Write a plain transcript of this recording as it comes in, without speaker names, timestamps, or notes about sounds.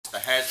the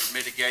Hazard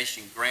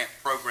Mitigation Grant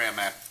Program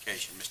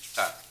application. Mr.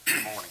 Tyler,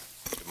 good morning.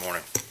 Good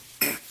morning.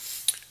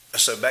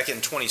 So back in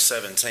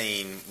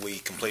 2017, we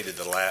completed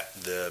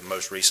the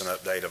most recent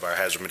update of our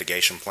hazard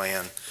mitigation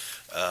plan.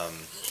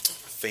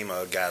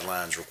 FEMA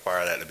guidelines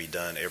require that to be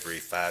done every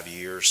 5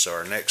 years, so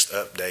our next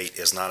update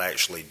is not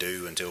actually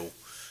due until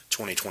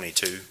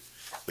 2022.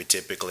 We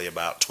typically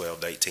about 12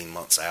 to 18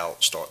 months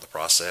out start the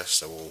process,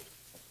 so we'll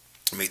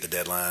meet the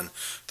deadline.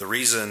 The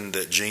reason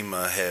that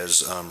GEMA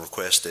has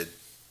requested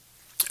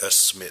us to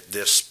submit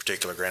this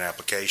particular grant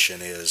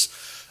application is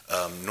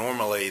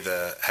normally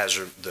the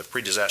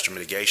pre-disaster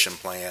mitigation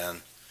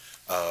plan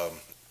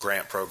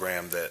grant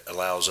program that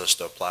allows us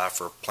to apply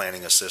for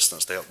planning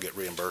assistance to help get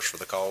reimbursed for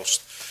the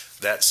cost,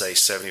 that's a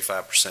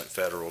 75%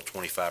 federal,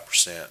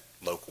 25%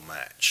 local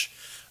match.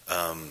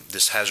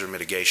 This hazard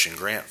mitigation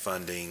grant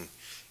funding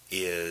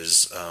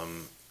is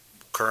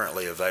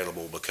currently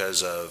available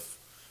because of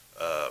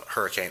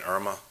Hurricane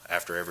Irma.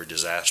 After every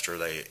disaster,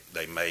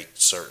 they make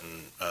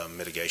certain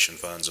mitigation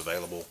funds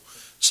available.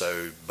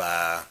 So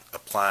by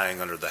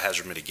applying under the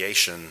hazard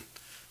mitigation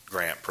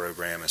grant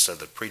program instead of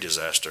the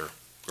pre-disaster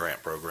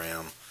grant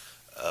program,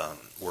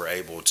 we're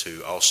able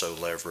to also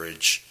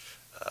leverage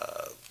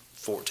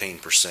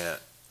 14%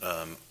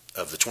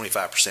 of the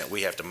 25%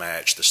 we have to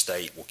match. The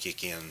state will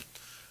kick in,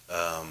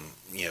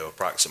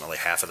 approximately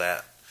half of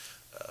that.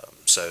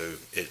 So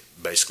it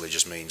basically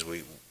just means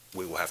we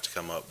will have to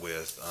come up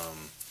with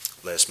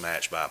less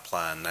match by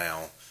applying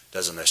now.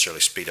 Doesn't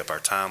necessarily speed up our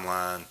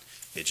timeline.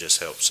 It just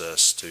helps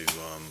us to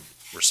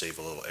receive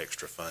a little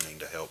extra funding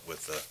to help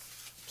with the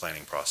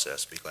planning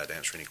process. Be glad to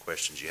answer any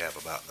questions you have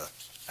about the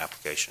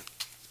application.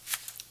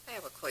 I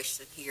have a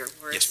question here.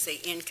 Where Yes. it's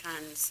the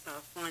in-kind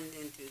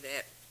funding through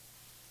that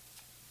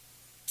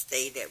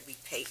state that we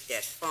pay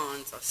that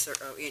funds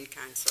or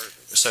in-kind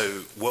service.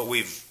 So what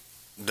we've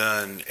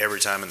done every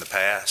time in the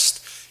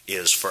past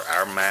is for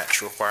our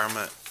match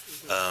requirement,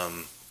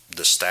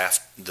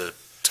 the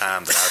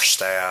time that our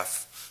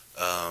staff,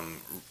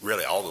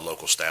 really all the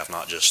local staff,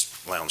 not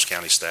just Lowndes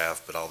County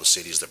staff, but all the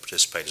cities that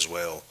participate as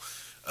well,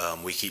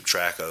 we keep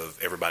track of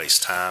everybody's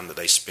time that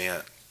they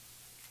spent,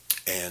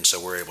 and so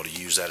we're able to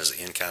use that as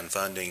in-kind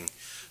funding.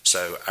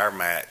 So our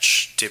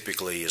match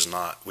typically is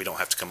not, we don't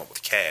have to come up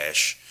with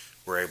cash.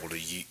 We're able to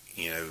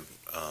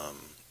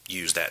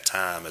use that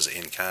time as an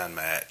in-kind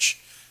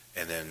match,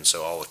 and then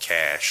so all the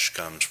cash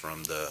comes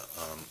from the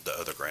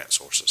other grant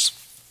sources.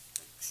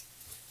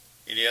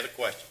 Any other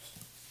questions?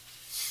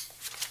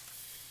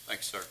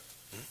 Thanks, sir.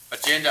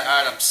 Agenda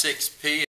item 6P.